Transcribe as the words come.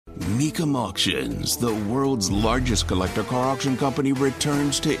Mecum Auctions, the world's largest collector car auction company,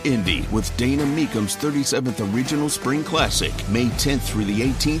 returns to Indy with Dana Mecum's 37th Original Spring Classic, May 10th through the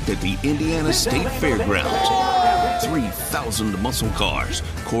 18th at the Indiana State Fairgrounds. 3,000 muscle cars,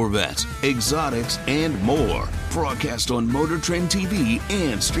 Corvettes, exotics, and more. Broadcast on Motor Trend TV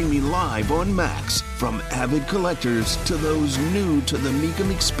and streaming live on Max. From avid collectors to those new to the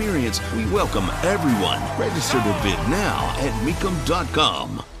Mecum experience, we welcome everyone. Register to bid now at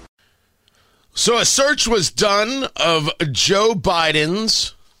Mecum.com. So a search was done of Joe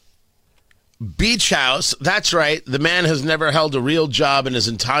Biden's beach house. That's right. The man has never held a real job in his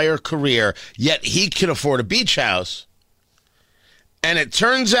entire career, yet he can afford a beach house. And it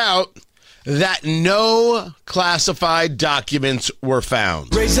turns out that no classified documents were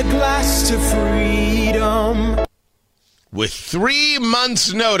found. Raise a glass to freedom. With 3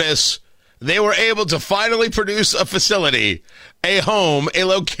 months' notice, they were able to finally produce a facility, a home, a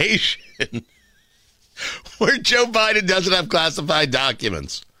location where Joe Biden doesn't have classified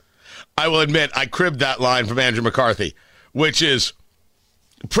documents. I will admit, I cribbed that line from Andrew McCarthy, which is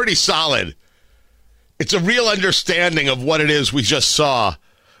pretty solid. It's a real understanding of what it is we just saw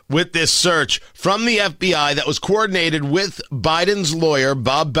with this search from the FBI that was coordinated with Biden's lawyer,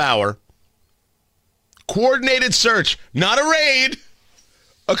 Bob Bauer. Coordinated search, not a raid.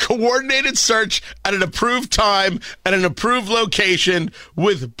 A coordinated search at an approved time, at an approved location,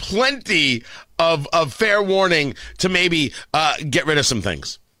 with plenty of fair warning to maybe get rid of some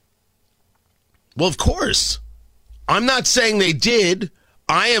things. Well, of course. I'm not saying they did.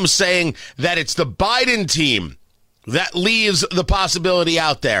 I am saying that it's the Biden team that leaves the possibility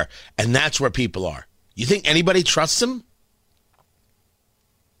out there. And that's where people are. You think anybody trusts him?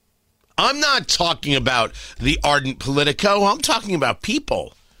 I'm not talking about the ardent Politico. I'm talking about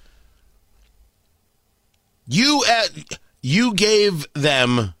people. You gave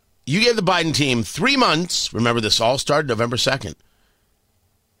the Biden team 3 months. Remember, this all started November 2nd.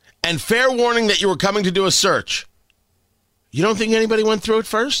 And fair warning that you were coming to do a search. You don't think anybody went through it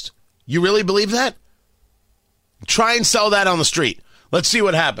first? You really believe that? Try and sell that on the street. Let's see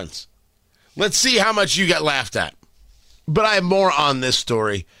what happens. Let's see how much you get laughed at. But I have more on this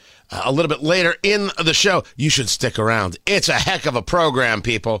story a little bit later in the show. You should stick around. It's a heck of a program,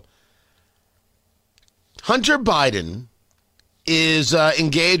 people. Hunter Biden is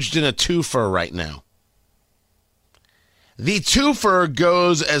engaged in a twofer right now. The twofer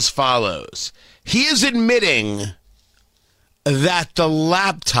goes as follows. He is admitting that the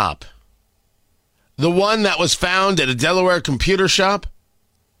laptop, the one that was found at a Delaware computer shop,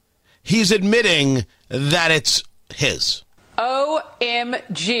 he's admitting that it's his.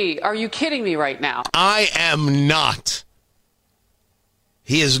 OMG. Are you kidding me right now? I am not.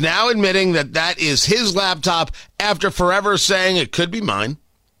 He is now admitting that that is his laptop after forever saying it could be mine.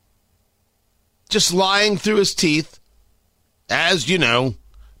 Just lying through his teeth, as, you know,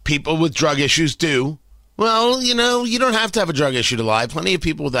 people with drug issues do. Well, you know, you don't have to have a drug issue to lie. Plenty of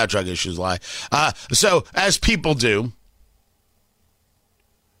people without drug issues lie. So, as people do.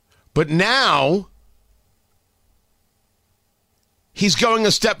 But now, he's going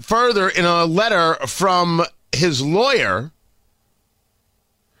a step further in a letter from his lawyer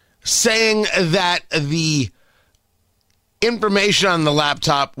saying that the information on the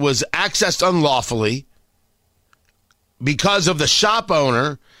laptop was accessed unlawfully because of the shop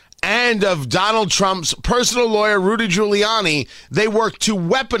owner and of Donald Trump's personal lawyer, Rudy Giuliani. They worked to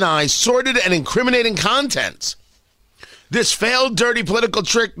weaponize sordid and incriminating contents. This failed, dirty political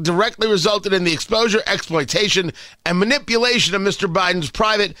trick directly resulted in the exposure, exploitation, and manipulation of Mr. Biden's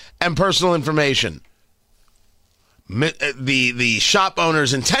private and personal information. The shop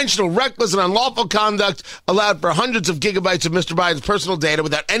owner's intentional, reckless, and unlawful conduct allowed for hundreds of gigabytes of Mr. Biden's personal data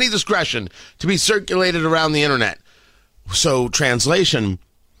without any discretion to be circulated around the internet. So, translation,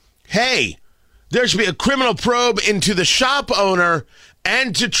 hey, there should be a criminal probe into the shop owner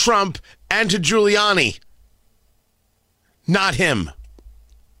and to Trump and to Giuliani. Not him.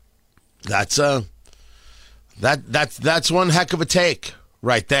 That's one heck of a take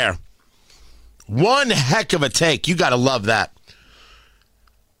right there. One heck of a take. You got to love that.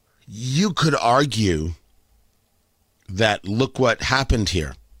 You could argue that look what happened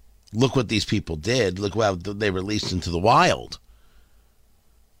here. Look what these people did. Look what they released into the wild.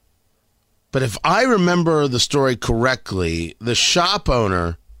 But if I remember the story correctly, the shop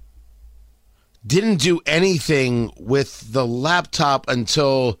owner didn't do anything with the laptop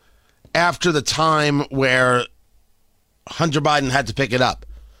until after the time where Hunter Biden had to pick it up.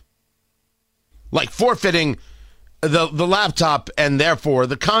 Like forfeiting the laptop and therefore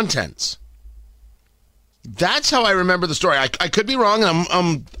the contents. That's how I remember the story. I could be wrong,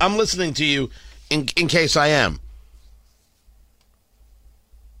 and I'm listening to you in case I am.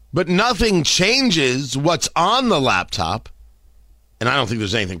 But nothing changes what's on the laptop, and I don't think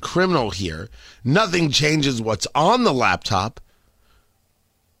there's anything criminal here. Nothing changes what's on the laptop,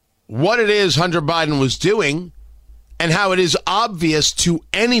 what it is Hunter Biden was doing, and how it is obvious to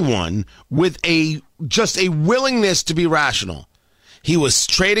anyone with just a willingness to be rational. He was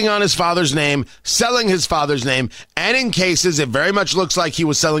trading on his father's name, selling his father's name, and in cases, it very much looks like he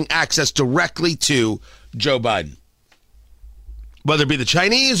was selling access directly to Joe Biden. Whether it be the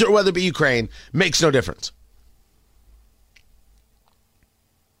Chinese or whether it be Ukraine, makes no difference.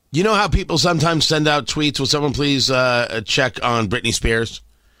 You know how people sometimes send out tweets, will someone please check on Britney Spears?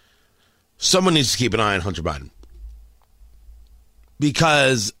 Someone needs to keep an eye on Hunter Biden.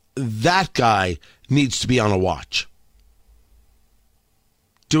 Because that guy needs to be on a watch.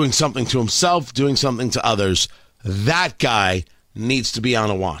 Doing something to himself, doing something to others. That guy needs to be on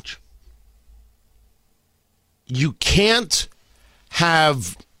a watch. You can't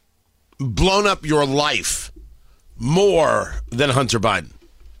have blown up your life more than Hunter Biden.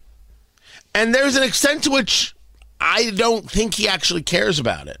 And there's an extent to which I don't think he actually cares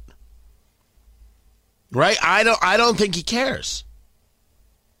about it. Right? I don't think he cares.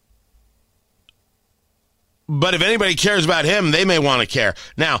 But if anybody cares about him, they may want to care.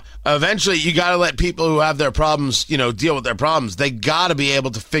 Now, eventually, you got to let people who have their problems, deal with their problems. They got to be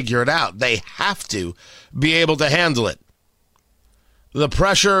able to figure it out. They have to be able to handle it. The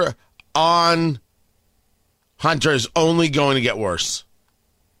pressure on Hunter is only going to get worse.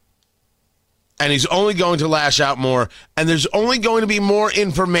 And he's only going to lash out more. And there's only going to be more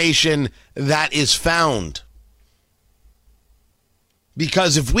information that is found.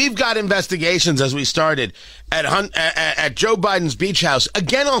 Because if we've got investigations, as we started, at Joe Biden's beach house,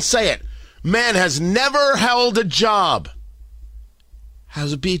 again, I'll say it, man has never held a job.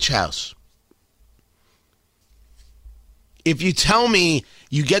 How's a beach house? If you tell me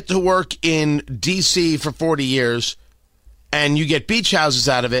you get to work in D.C. for 40 years and you get beach houses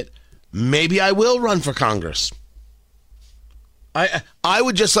out of it, maybe I will run for Congress. I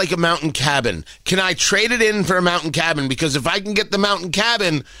would just like a mountain cabin. Can I trade it in for a mountain cabin? Because if I can get the mountain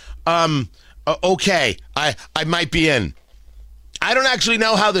cabin, okay, I might be in. I don't actually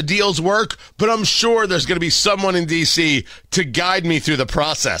know how the deals work, but I'm sure there's going to be someone in D.C. to guide me through the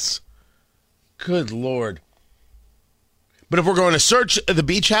process. Good Lord. But if we're going to search the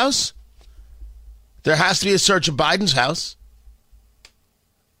beach house, there has to be a search of Biden's house.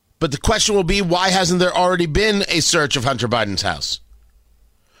 But the question will be, why hasn't there already been a search of Hunter Biden's house?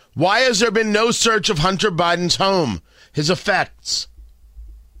 Why has there been no search of Hunter Biden's home, his effects?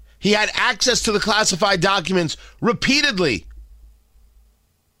 He had access to the classified documents repeatedly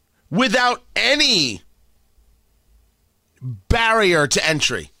without any barrier to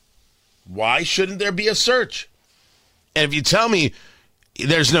entry. Why shouldn't there be a search? And if you tell me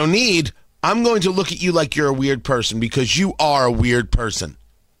there's no need, I'm going to look at you like you're a weird person, because you are a weird person.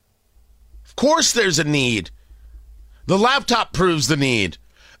 Of course there's a need. The laptop proves the need.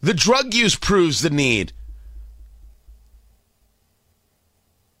 The drug use proves the need.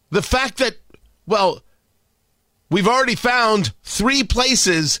 The fact that, we've already found 2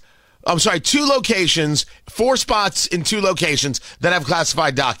 locations, 4 spots in 2 locations that have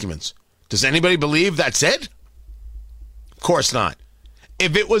classified documents. Does anybody believe that's it? Of course not.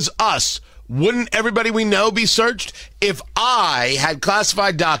 If it was us, wouldn't everybody we know be searched? If I had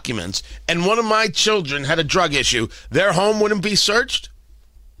classified documents and one of my children had a drug issue, their home wouldn't be searched?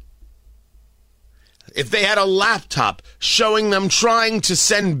 If they had a laptop showing them trying to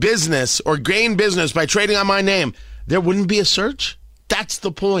send business or gain business by trading on my name, there wouldn't be a search? That's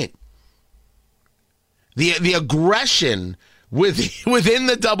the point. The aggression within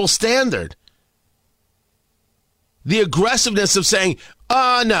the double standard. The aggressiveness of saying,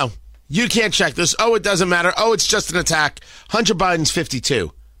 no, you can't check this. Oh, it doesn't matter. Oh, it's just an attack. Hunter Biden's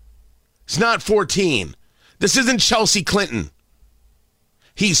 52. It's not 14. This isn't Chelsea Clinton.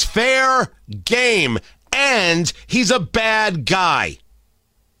 He's fair game, and he's a bad guy.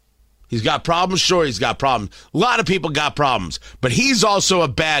 He's got problems. Sure, he's got problems. A lot of people got problems, but he's also a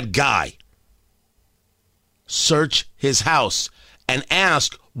bad guy. Search his house and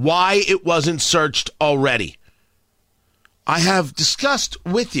ask why it wasn't searched already. I have discussed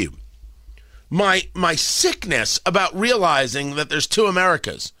with you my sickness about realizing that there's 2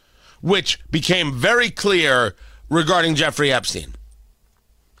 Americas, which became very clear regarding Jeffrey Epstein.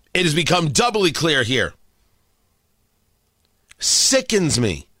 It has become doubly clear here. Sickens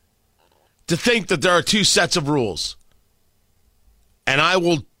me to think that there are 2 sets of rules. And I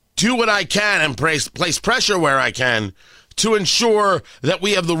will do what I can and place pressure where I can to ensure that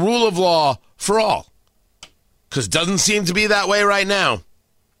we have the rule of law for all. Because it doesn't seem to be that way right now.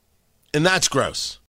 And that's gross.